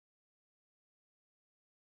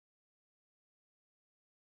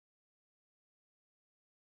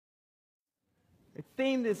The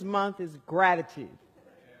theme this month is gratitude.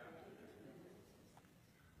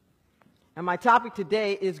 And my topic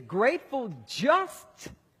today is grateful just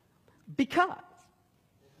because.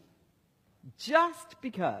 Just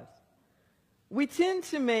because. We tend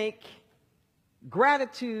to make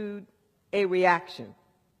gratitude a reaction.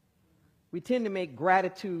 We tend to make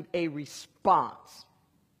gratitude a response.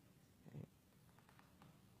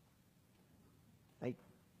 Like,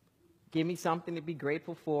 give me something to be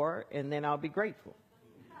grateful for, and then I'll be grateful.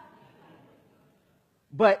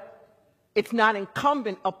 But it's not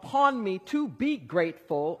incumbent upon me to be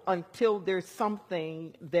grateful until there's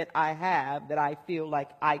something that I have that I feel like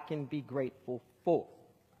I can be grateful for.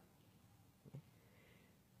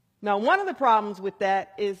 Now, one of the problems with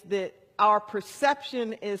that is that our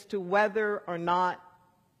perception as to whether or not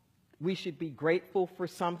we should be grateful for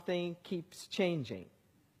something keeps changing.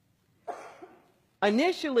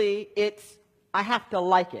 Initially, it's, I have to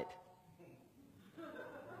like it.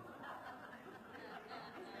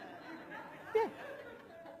 Yeah.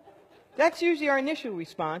 That's usually our initial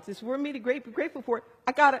response, is for me to be grateful for it,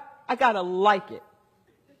 I gotta like it.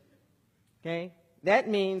 Okay? That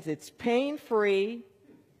means it's pain-free,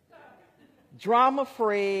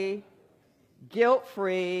 drama-free,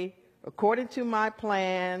 guilt-free, according to my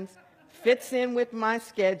plans, fits in with my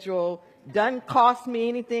schedule, doesn't cost me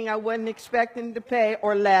anything I wasn't expecting to pay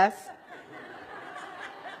or less.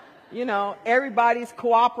 You know, everybody's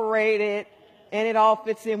cooperated, and it all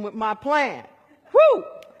fits in with my plan. Whew!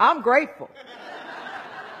 I'm grateful.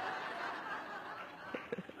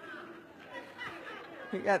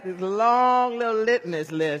 We got this long little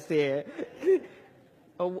litmus list here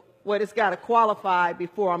of what it's got to qualify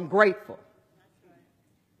before I'm grateful.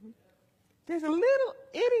 There's a little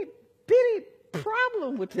itty-bitty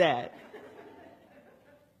problem with that.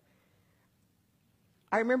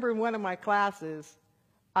 I remember in one of my classes,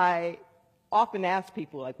 I often ask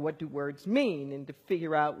people, like, what do words mean, and to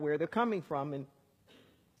figure out where they're coming from. And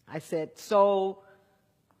I said, so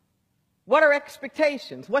what are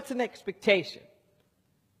expectations? What's an expectation?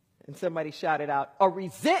 And somebody shouted out, a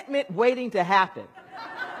resentment waiting to happen.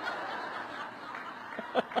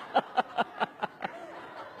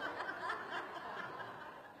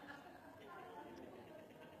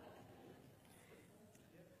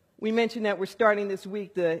 We mentioned that we're starting this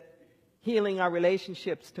week the healing our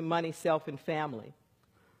relationships to money, self, and family.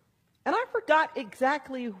 And I forgot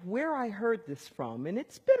exactly where I heard this from, and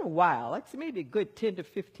it's been a while. It's maybe a good 10 to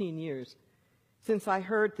 15 years since I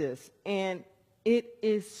heard this, and it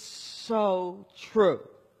is so true.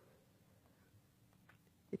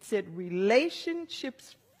 It said,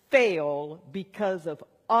 relationships fail because of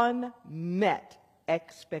unmet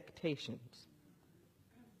expectations.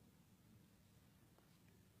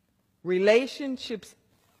 Relationships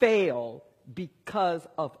fail because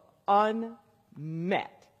of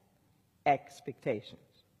unmet expectations.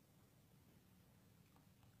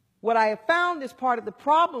 What I have found as part of the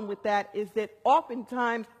problem with that is that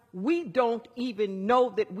oftentimes we don't even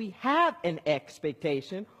know that we have an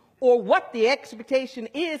expectation or what the expectation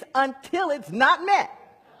is until it's not met.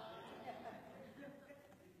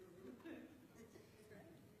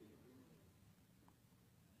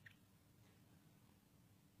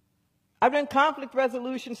 I've done conflict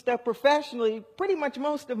resolution stuff professionally pretty much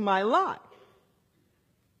most of my life.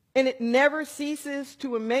 And it never ceases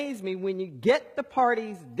to amaze me when you get the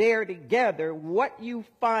parties there together, what you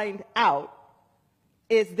find out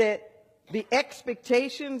is that the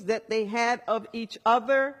expectations that they had of each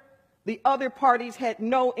other, the other parties had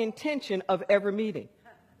no intention of ever meeting.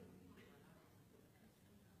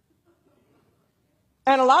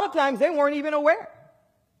 And a lot of times they weren't even aware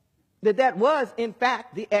that that was, in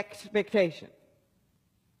fact, the expectation.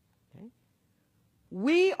 Okay?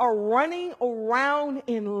 We are running around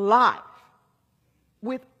in life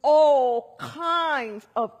with all kinds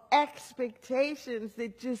of expectations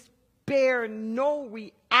that just bear no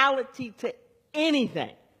reality to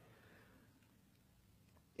anything.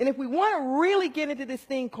 And if we want to really get into this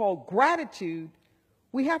thing called gratitude,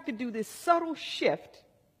 we have to do this subtle shift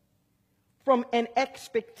from an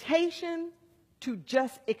expectation to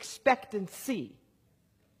just expectancy.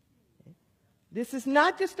 This is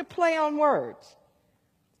not just a play on words.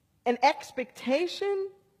 An expectation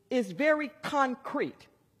is very concrete.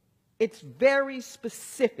 It's very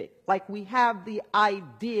specific, like we have the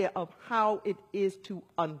idea of how it is to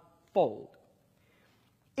unfold.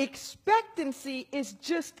 Expectancy is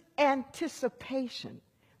just anticipation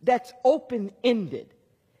that's open-ended.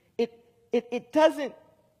 It doesn't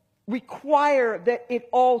require that it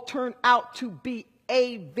all turn out to be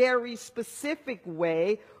a very specific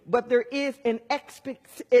way, but there is an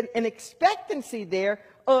expectancy there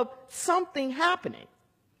of something happening.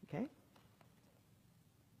 Okay?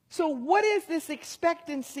 So what is this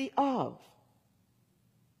expectancy of?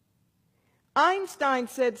 Einstein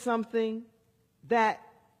said something that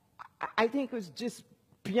I think was just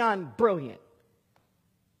beyond brilliant.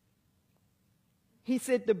 He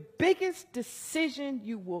said, the biggest decision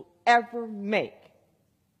you will ever make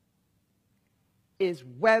is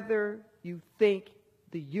whether you think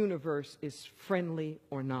the universe is friendly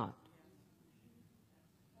or not.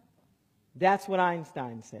 That's what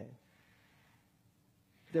Einstein said.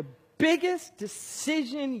 The biggest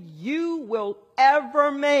decision you will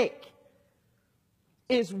ever make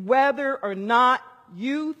is whether or not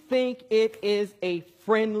you think it is a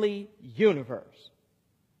friendly universe.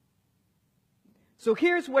 So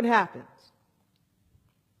here's what happens.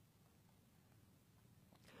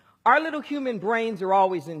 Our little human brains are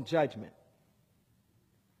always in judgment.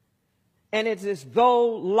 And it's as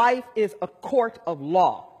though life is a court of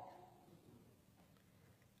law.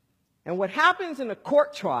 And what happens in a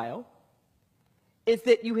court trial is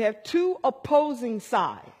that you have two opposing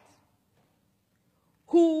sides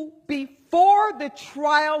who, before the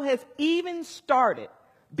trial has even started,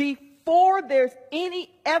 before there's any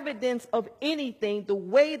evidence of anything, the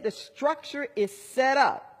way the structure is set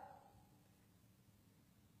up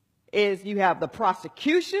is you have the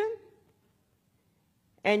prosecution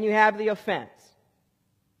and you have the offense,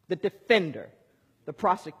 the defender, the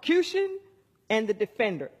prosecution and the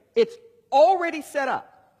defender. It's already set up,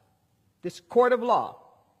 this court of law.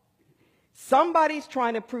 Somebody's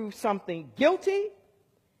trying to prove something guilty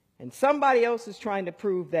and somebody else is trying to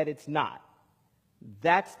prove that it's not.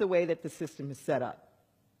 That's the way that the system is set up.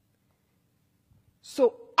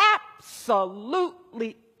 So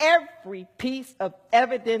absolutely every piece of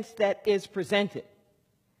evidence that is presented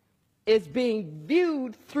is being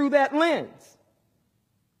viewed through that lens.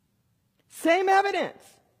 Same evidence.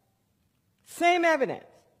 Same evidence.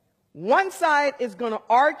 One side is going to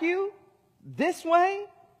argue this way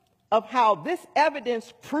of how this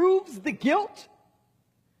evidence proves the guilt,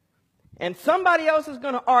 and somebody else is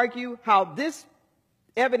going to argue how this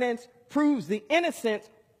evidence proves the innocence,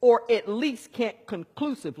 or at least can't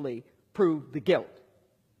conclusively prove the guilt.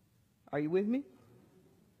 Are you with me?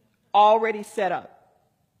 Already set up.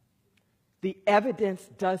 The evidence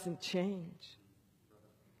doesn't change.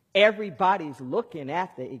 Everybody's looking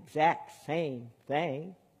at the exact same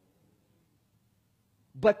thing.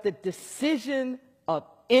 But the decision of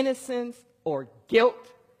innocence or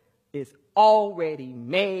guilt is already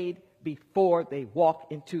made before they walk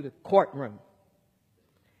into the courtroom.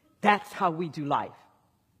 That's how we do life.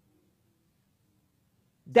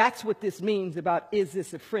 That's what this means about, is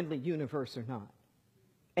this a friendly universe or not?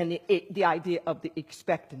 And the idea of the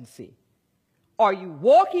expectancy. Are you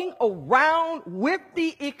walking around with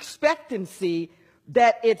the expectancy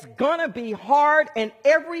that it's gonna be hard and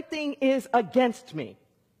everything is against me?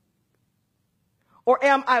 Or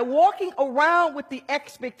am I walking around with the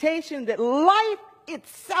expectation that life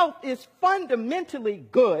itself is fundamentally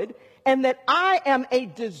good and that I am a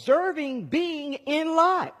deserving being in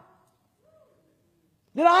life?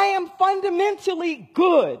 That I am fundamentally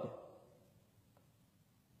good.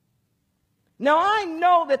 Now, I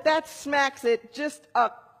know that that smacks at just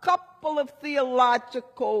a couple of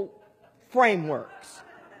theological frameworks.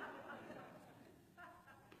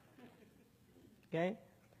 Okay?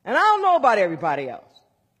 And I don't know about everybody else,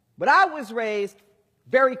 but I was raised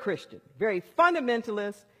very Christian, very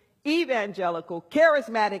fundamentalist, evangelical,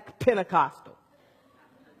 charismatic, Pentecostal.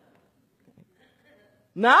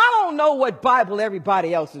 Now, I don't know what Bible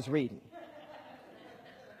everybody else is reading.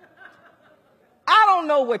 I don't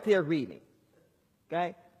know what they're reading.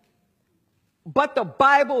 Okay? But the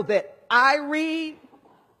Bible that I read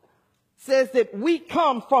says that we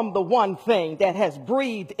come from the one thing that has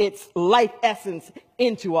breathed its life essence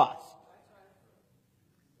into us.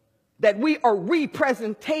 That we are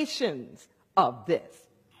representations of this.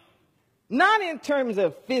 Not in terms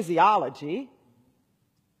of physiology,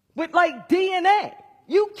 but like DNA.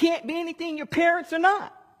 You can't be anything your parents are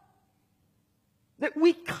not. That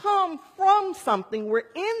we come from something. We're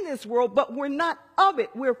in this world, but we're not of it.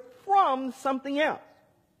 We're from something else.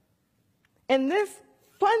 And this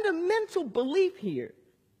fundamental belief here,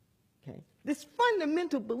 okay, this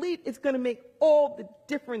fundamental belief is going to make all the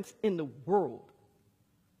difference in the world.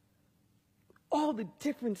 All the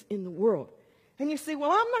difference in the world. And you say,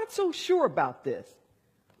 well, I'm not so sure about this.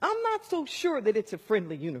 I'm not so sure that it's a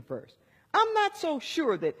friendly universe. I'm not so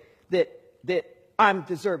sure that I'm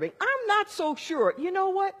deserving. I'm not so sure. You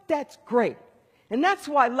know what? That's great. And that's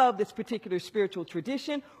why I love this particular spiritual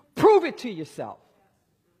tradition. Prove it to yourself.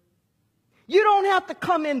 You don't have to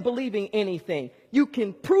come in believing anything. You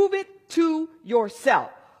can prove it to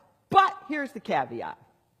yourself. But here's the caveat.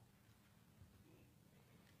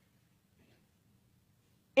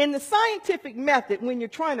 In the scientific method, when you're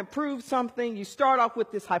trying to prove something, you start off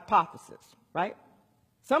with this hypothesis, right?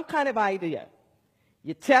 Some kind of idea.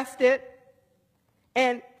 You test it,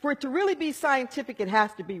 and for it to really be scientific, it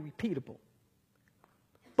has to be repeatable.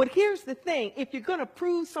 But here's the thing. If you're going to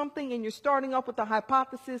prove something and you're starting off with a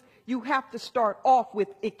hypothesis, you have to start off with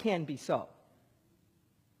it can be so.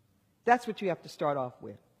 That's what you have to start off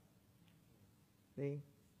with. See?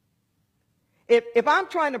 If I'm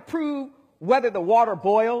trying to prove whether the water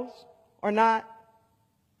boils or not,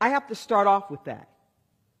 I have to start off with that.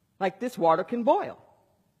 Like, this water can boil.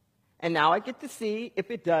 And now I get to see if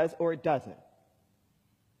it does or it doesn't.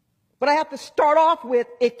 But I have to start off with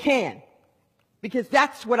it can, because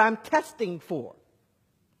that's what I'm testing for.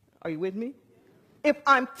 Are you with me? If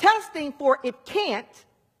I'm testing for it can't,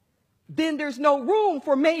 then there's no room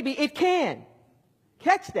for maybe it can.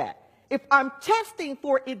 Catch that. If I'm testing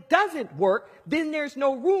for it doesn't work, then there's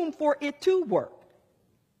no room for it to work.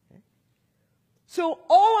 Okay? So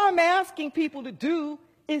all I'm asking people to do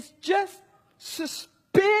is just suspend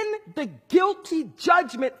the guilty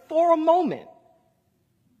judgment for a moment.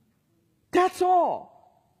 That's all.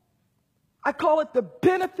 I call it the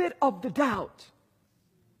benefit of the doubt.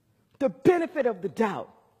 The benefit of the doubt.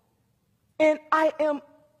 And I am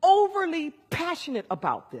overly passionate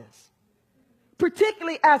about this,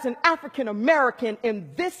 particularly as an African American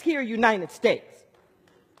in this here United States.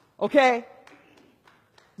 Okay?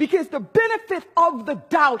 Because the benefit of the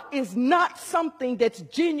doubt is not something that's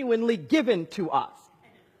genuinely given to us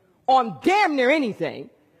on damn near anything,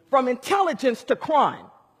 from intelligence to crime.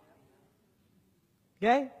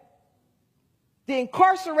 Okay? The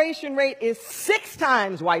incarceration rate is 6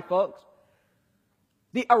 times, white folks.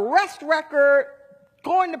 The arrest record,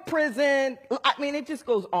 going to prison, I mean, it just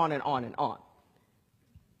goes on and on and on.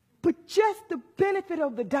 But just the benefit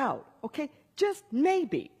of the doubt, okay? Just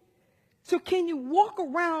maybe. So can you walk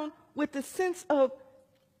around with a sense of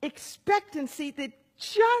expectancy that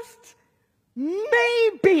just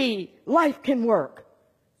maybe life can work?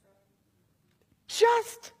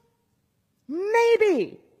 Just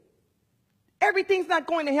maybe. Everything's not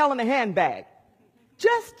going to hell in a handbag.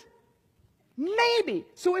 Just maybe.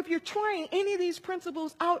 So if you're trying any of these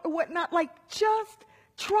principles out or whatnot, like, just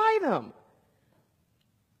try them.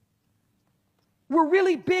 We're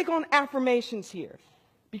really big on affirmations here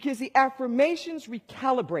because the affirmations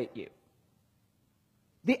recalibrate you.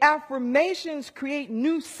 The affirmations create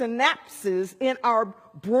new synapses in our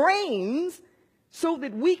brains so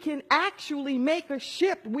that we can actually make a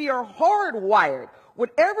shift. We are hardwired.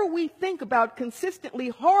 Whatever we think about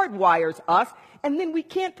consistently hardwires us, and then we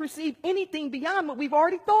can't perceive anything beyond what we've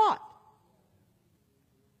already thought.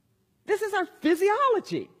 This is our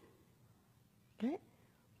physiology. Okay?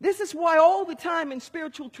 This is why all the time in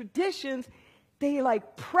spiritual traditions, they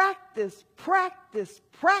like practice, practice,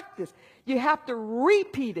 practice. You have to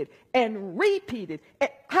repeat it and repeat it. And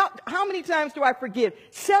how many times do I forgive?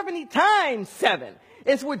 70 times 7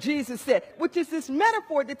 is what Jesus said, which is this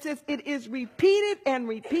metaphor that says it is repeated and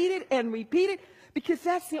repeated and repeated, because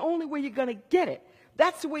that's the only way you're going to get it.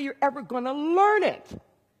 That's the way you're ever going to learn it.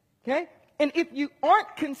 Okay? And if you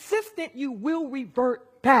aren't consistent, you will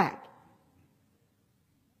revert back.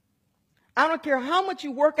 I don't care how much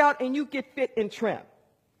you work out and you get fit and trim.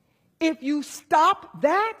 If you stop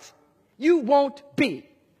that, you won't be.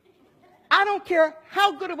 I don't care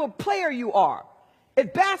how good of a player you are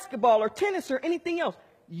at basketball or tennis or anything else.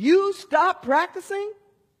 You stop practicing,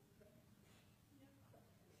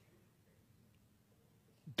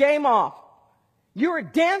 game off. You're a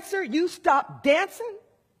dancer, you stop dancing.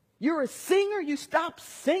 You're a singer, you stop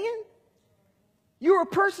singing. You're a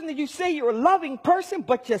person that you say you're a loving person,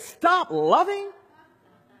 but you stop loving.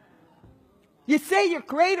 You say you're a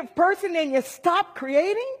creative person and you stop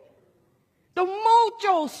creating. The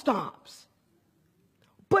mojo stops.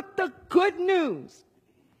 But the good news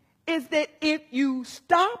is that if you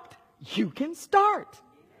stopped, you can start.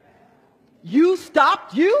 You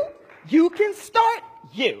stopped you, you can start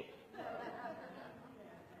you.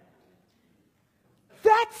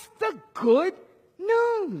 That's the good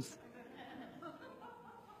news.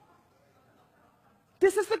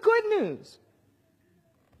 This is the good news.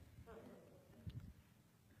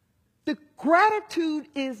 The gratitude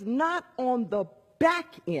is not on the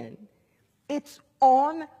back end. It's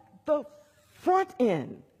on the front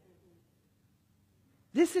end.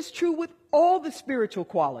 This is true with all the spiritual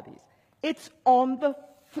qualities. It's on the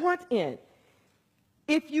front end.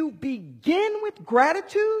 If you begin with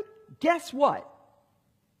gratitude, guess what?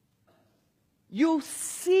 You'll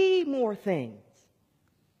see more things.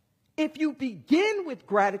 If you begin with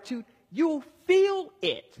gratitude, you'll feel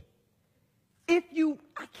it. If you,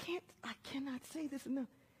 I cannot say this enough.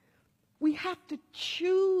 We have to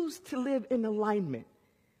choose to live in alignment.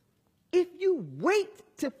 If you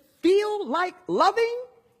wait to feel like loving,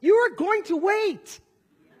 you are going to wait.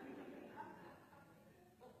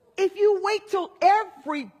 If you wait till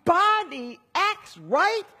everybody acts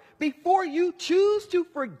right before you choose to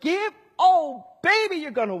forgive, oh, baby,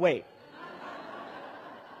 you're going to wait.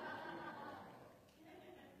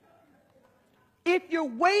 If you're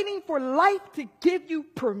waiting for life to give you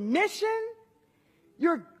permission,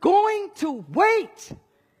 you're going to wait.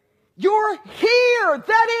 You're here.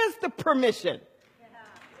 That is the permission.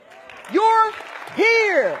 You're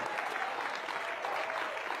here.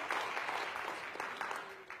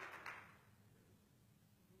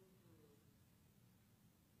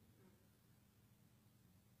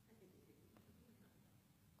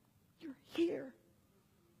 You're here.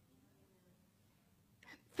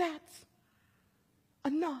 And that's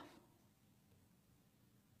enough.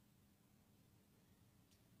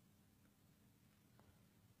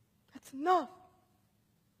 That's enough.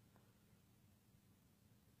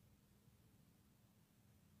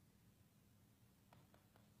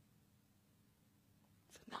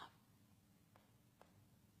 It's enough.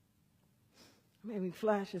 I'm having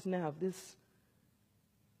flashes now of this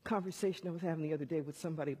conversation I was having the other day with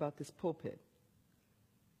somebody about this pulpit.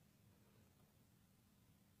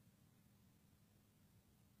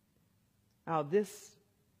 Now, this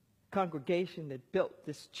congregation that built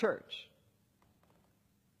this church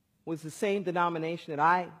was the same denomination that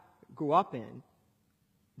I grew up in,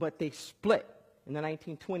 but they split in the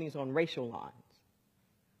 1920s on racial lines.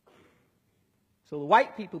 So the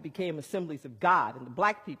white people became Assemblies of God, and the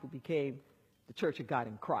black people became the Church of God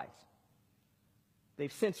in Christ.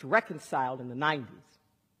 They've since reconciled in the 90s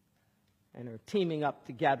and are teaming up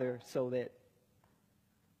together so that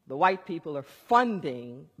the white people are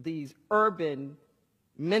funding these urban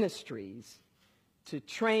ministries to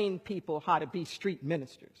train people how to be street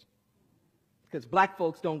ministers. Because black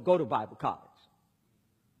folks don't go to Bible college.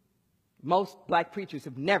 Most black preachers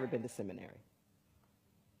have never been to seminary.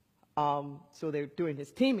 So they're doing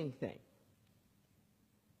this teaming thing.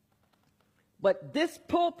 But this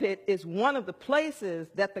pulpit is one of the places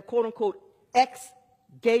that the quote-unquote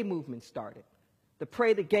ex-gay movement started. The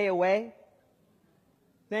Pray the Gay Away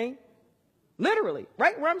thing. Literally,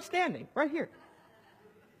 right where I'm standing, right here.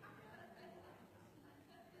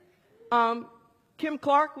 Kim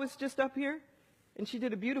Clark was just up here, and she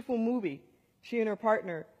did a beautiful movie, she and her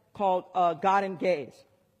partner, called God and Gays,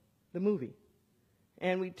 the movie.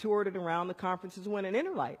 And we toured it around the conferences when an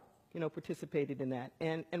Interlight, participated in that.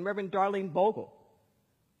 And Reverend Darlene Bogle,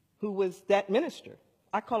 who was that minister.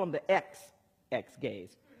 I call them the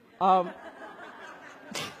ex-gays.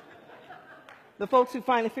 The folks who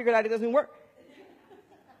finally figured out it doesn't work.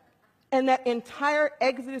 And that entire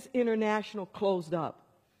Exodus International closed up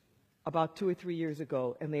about 2 or 3 years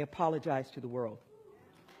ago, and they apologized to the world.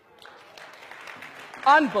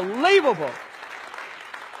 Unbelievable.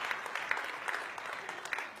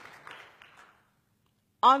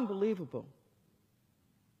 Unbelievable.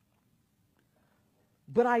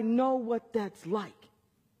 But I know what that's like.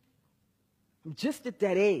 I'm just at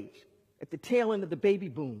that age, at the tail end of the baby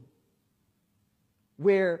boom,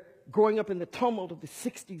 where growing up in the tumult of the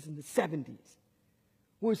 60s and the 70s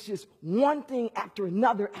was just one thing after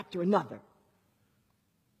another after another.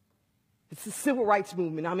 It's the civil rights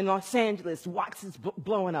movement. I'm in Los Angeles, Watts is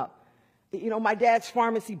blowing up. My dad's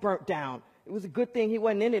pharmacy burnt down. It was a good thing he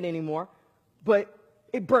wasn't in it anymore, but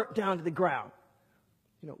it burnt down to the ground.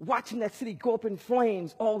 Watching that city go up in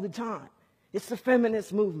flames all the time. It's the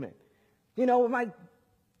feminist movement. My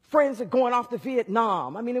friends are going off to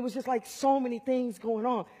Vietnam. It was just like so many things going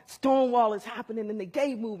on. Stonewall is happening in the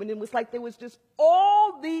gay movement. It was like there was just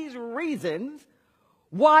all these reasons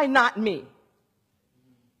why not me.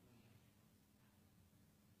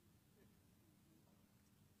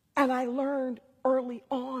 And I learned early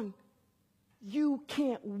on, you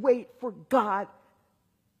can't wait for God.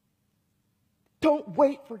 Don't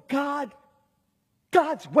wait for God.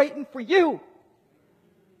 God's waiting for you.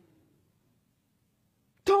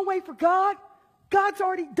 Don't wait for God. God's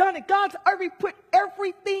already done it. God's already put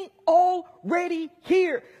everything already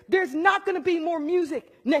here. There's not going to be more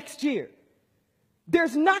music next year.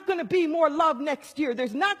 There's not going to be more love next year.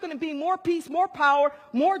 There's not going to be more peace, more power,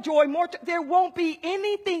 more joy, there won't be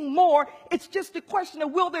anything more. It's just a question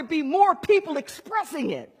of will there be more people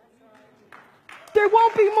expressing it? There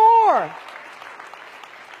won't be more.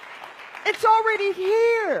 It's already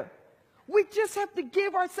here. We just have to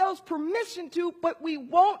give ourselves permission to, but we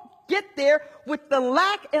won't get there with the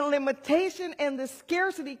lack and limitation and the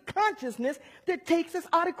scarcity consciousness that takes us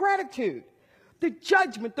out of gratitude. The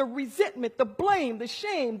judgment, the resentment, the blame, the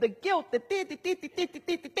shame, the guilt, it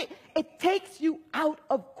takes you out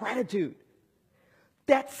of gratitude.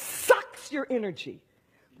 That sucks your energy.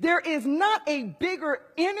 There is not a bigger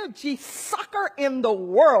energy sucker in the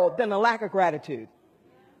world than a lack of gratitude.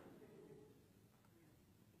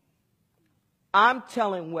 I'm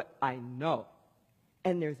telling what I know.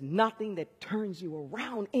 And there's nothing that turns you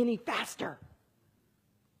around any faster.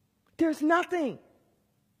 There's nothing.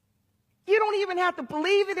 You don't even have to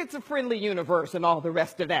believe it. It's a friendly universe and all the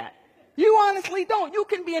rest of that. You honestly don't. You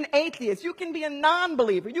can be an atheist. You can be a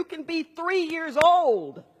non-believer. You can be 3 years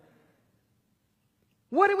old.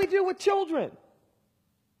 What do we do with children?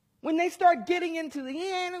 When they start getting into the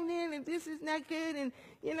end, and this is not good, and,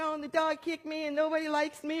 and the dog kicked me, and nobody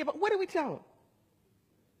likes me. But what do we tell them?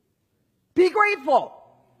 Be grateful.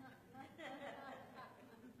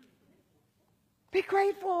 Be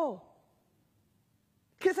grateful.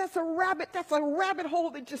 Because that's a rabbit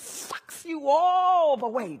hole that just sucks you all the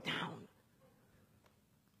way down.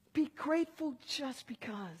 Be grateful just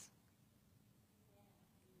because.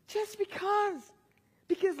 Just because.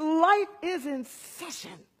 Because life is in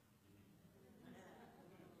session.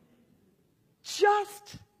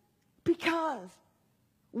 Just because.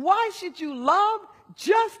 Why should you love?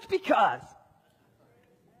 Just because.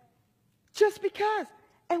 Just because.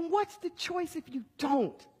 And what's the choice if you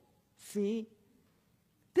don't? See?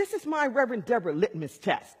 This is my Reverend Deborah litmus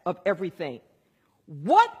test of everything.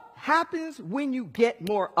 What happens when you get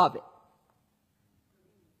more of it?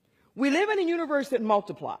 We live in a universe that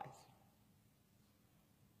multiplies.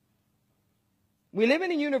 We live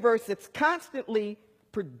in a universe that's constantly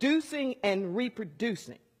producing and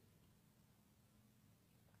reproducing.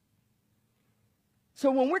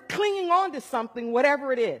 So when we're clinging on to something,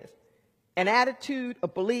 whatever it is, an attitude, a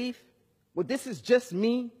belief, well, this is just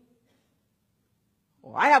me,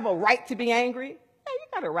 or I have a right to be angry. Yeah, you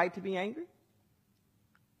got a right to be angry.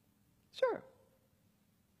 Sure.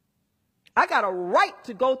 I got a right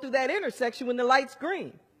to go through that intersection when the light's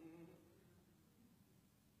green.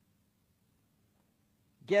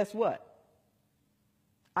 Guess what?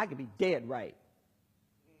 I could be dead right.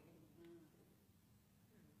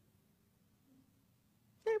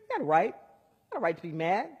 Yeah, you got a right. Got a right to be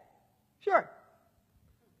mad. Sure.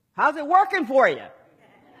 How's it working for you?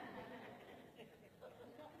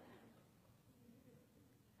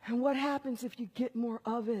 And what happens if you get more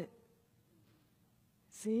of it?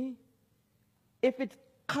 See? If it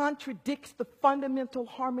contradicts the fundamental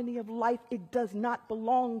harmony of life, it does not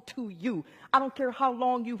belong to you. I don't care how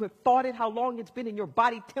long you have thought it, how long it's been in your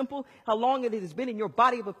body temple, how long it has been in your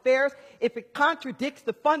body of affairs. If it contradicts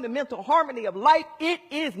the fundamental harmony of life, it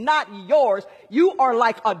is not yours. You are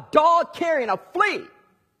like a dog carrying a flea.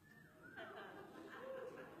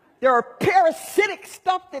 There are parasitic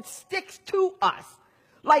stuff that sticks to us,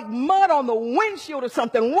 like mud on the windshield or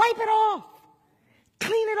something. Wipe it off.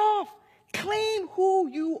 Clean it off. Claim who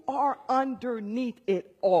you are underneath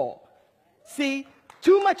it all. See,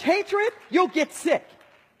 too much hatred, you'll get sick.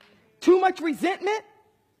 Too much resentment,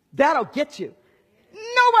 that'll get you.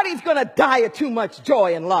 Nobody's going to die of too much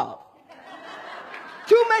joy and love.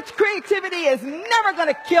 Too much creativity is never going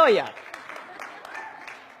to kill you.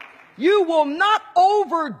 You will not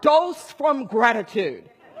overdose from gratitude.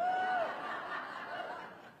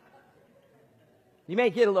 You may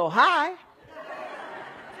get a little high,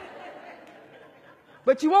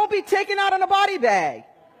 but you won't be taken out in a body bag.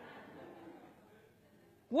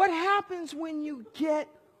 What happens when you get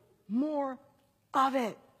more of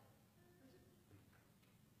it?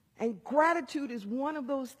 And gratitude is one of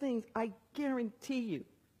those things, I guarantee you.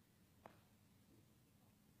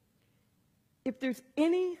 If there's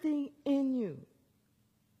anything in you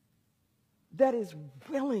that is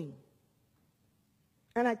willing,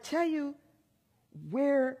 and I tell you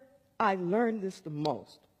where I learned this the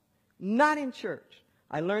most, not in church.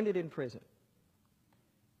 I learned it in prison.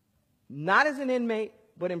 Not as an inmate,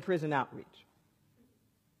 but in prison outreach.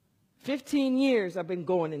 15 years I've been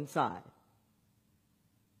going inside.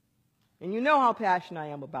 And you know how passionate I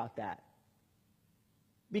am about that.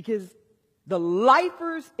 Because the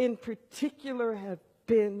lifers in particular have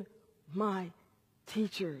been my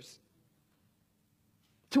teachers.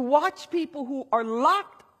 To watch people who are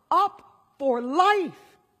locked up for life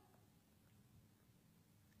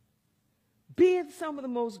being some of the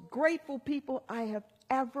most grateful people I have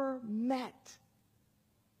ever met.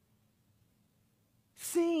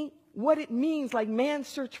 Seeing what it means, like man's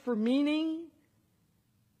search for meaning,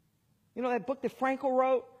 You know that book that Frankl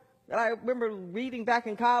wrote that I remember reading back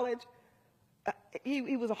in college?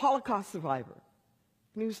 He was a Holocaust survivor.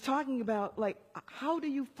 And he was talking about, like, how do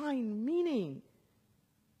you find meaning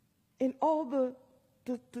in all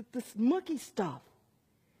this mucky stuff?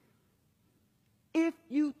 If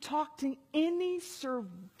you talk to any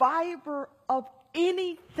survivor of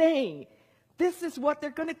anything, this is what they're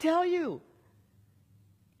going to tell you.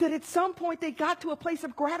 That at some point they got to a place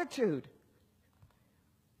of gratitude.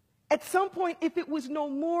 At some point, if it was no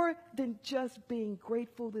more than just being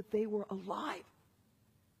grateful that they were alive,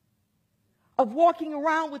 of walking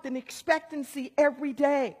around with an expectancy every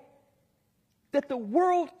day that the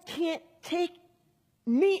world can't take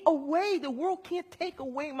me away. The world can't take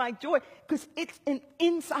away my joy because it's an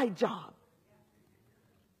inside job.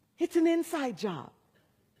 It's an inside job.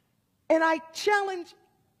 And I challenge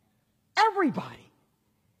everybody,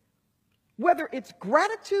 whether it's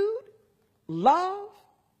gratitude, love,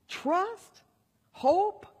 trust,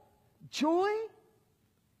 hope, joy,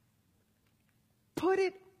 put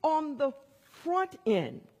it on the front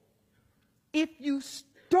end. If you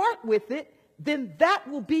start with it, then that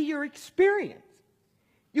will be your experience.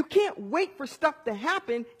 You can't wait for stuff to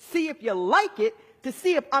happen, see if you like it, to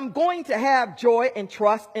see if I'm going to have joy and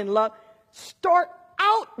trust and love. Start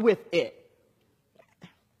out with it.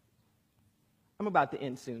 I'm about to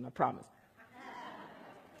end soon, I promise.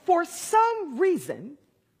 For some reason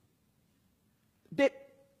that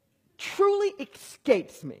truly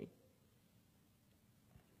escapes me,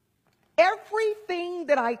 everything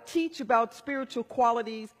that I teach about spiritual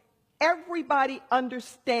qualities, everybody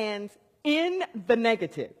understands in the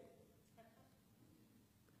negative.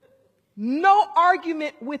 No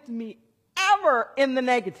argument with me ever in the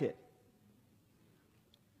negative.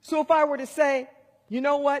 So if I were to say, you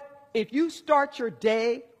know what? If you start your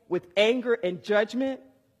day with anger and judgment,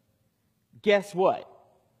 guess what?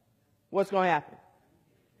 What's going to happen?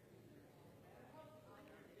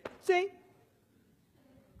 See?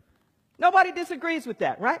 Nobody disagrees with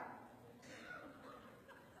that, right?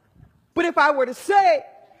 But if I were to say,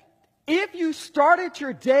 if you started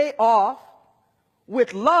your day off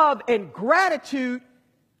with love and gratitude,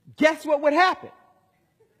 guess what would happen?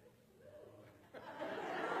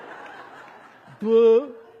 I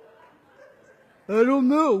don't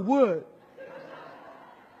know what.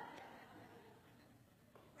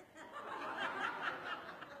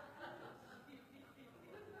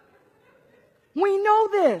 We know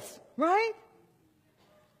this, right?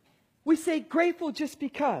 We say grateful just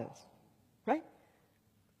because, right?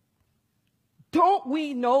 Don't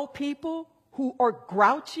we know people who are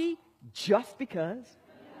grouchy just because?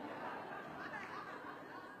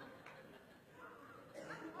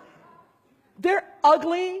 They're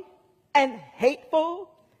ugly and hateful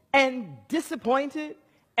and disappointed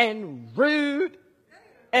and rude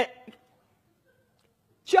and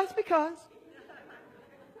just because.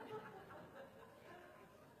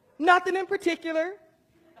 Nothing in particular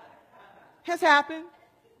has happened.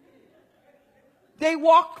 They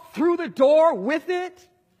walk through the door with it.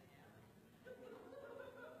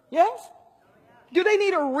 Yes? Do they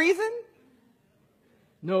need a reason?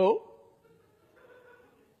 No.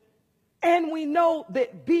 And we know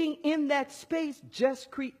that being in that space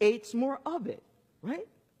just creates more of it, right?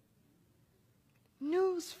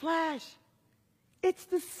 Newsflash. It's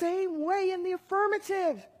the same way in the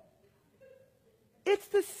affirmative. It's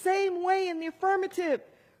the same way in the affirmative.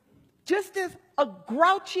 Just as a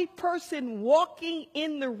grouchy person walking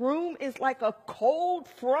in the room is like a cold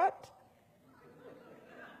front,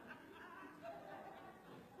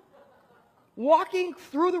 walking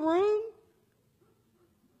through the room,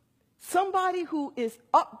 somebody who is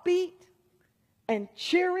upbeat and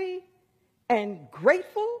cheery and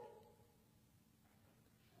grateful,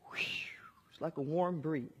 it's like a warm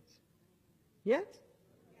breeze. Yes?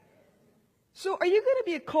 So are you going to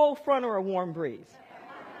be a cold front or a warm breeze?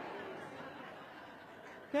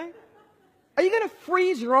 Okay? Are you going to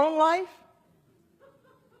freeze your own life?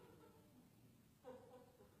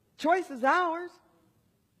 Choice is ours.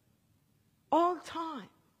 All the time.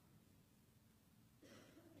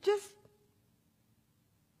 Just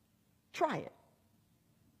try it.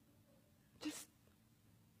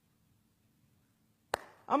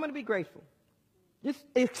 I'm going to be grateful. Just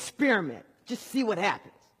experiment. Just see what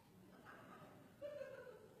happens.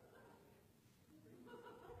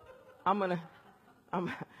 I'm gonna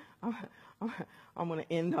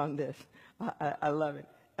end on this. I love it.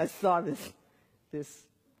 I saw this.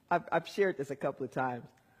 I've shared this a couple of times,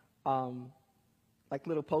 like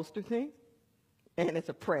little poster things, and it's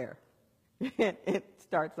a prayer. It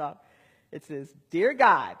starts off. It says, "Dear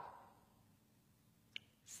God,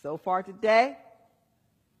 so far today,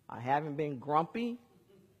 I haven't been grumpy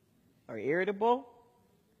or irritable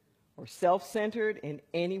or self-centered in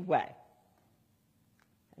any way.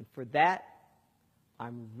 And for that,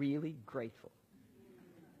 I'm really grateful.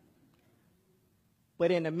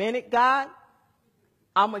 But in a minute, God,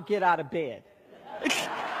 I'm going to get out of bed.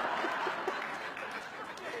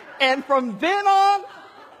 And from then on,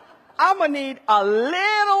 I'm going to need a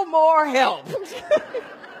little more help.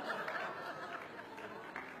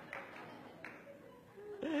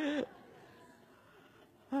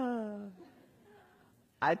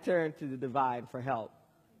 I turn to the divine for help,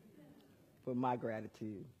 for my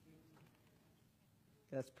gratitude.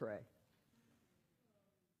 Let's pray.